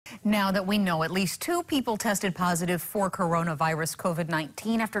Now that we know at least 2 people tested positive for coronavirus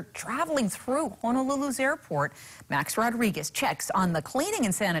COVID-19 after traveling through Honolulu's airport, Max Rodriguez checks on the cleaning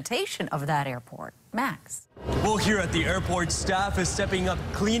and sanitation of that airport. Max. Well, here at the airport, staff is stepping up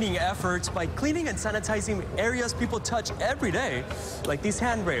cleaning efforts by cleaning and sanitizing areas people touch every day, like these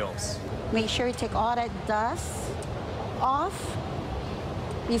handrails. Make sure you take all that dust off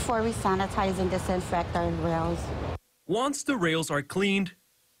before we sanitize and disinfect our rails. Once the rails are cleaned,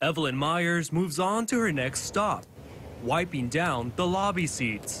 Evelyn Myers moves on to her next stop, wiping down the lobby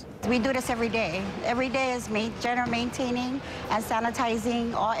seats. We do this every day. Every day is general maintaining and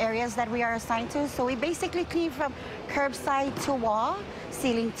sanitizing all areas that we are assigned to. So we basically clean from curbside to wall,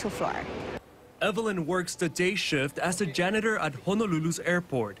 ceiling to floor. Evelyn works the day shift as a janitor at Honolulu's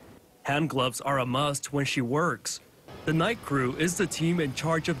airport. Hand gloves are a must when she works. The night crew is the team in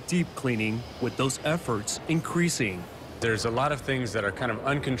charge of deep cleaning, with those efforts increasing. There's a lot of things that are kind of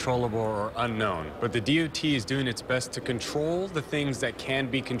uncontrollable or unknown, but the DOT is doing its best to control the things that can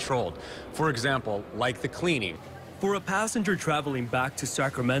be controlled. For example, like the cleaning. For a passenger traveling back to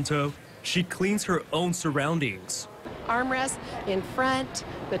Sacramento, she cleans her own surroundings. Armrest in front,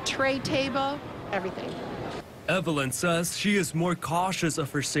 the tray table, everything. Evelyn says she is more cautious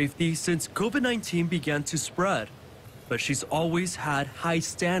of her safety since COVID-19 began to spread. But she's always had high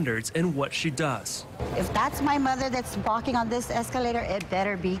standards in what she does. If that's my mother that's walking on this escalator, it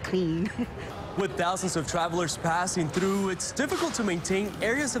better be clean. With thousands of travelers passing through, it's difficult to maintain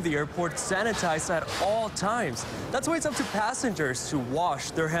areas of the airport sanitized at all times. That's why it's up to passengers to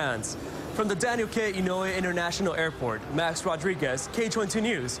wash their hands. From the Daniel K. Inouye International Airport, Max Rodriguez, KH12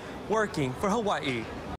 News, working for Hawaii.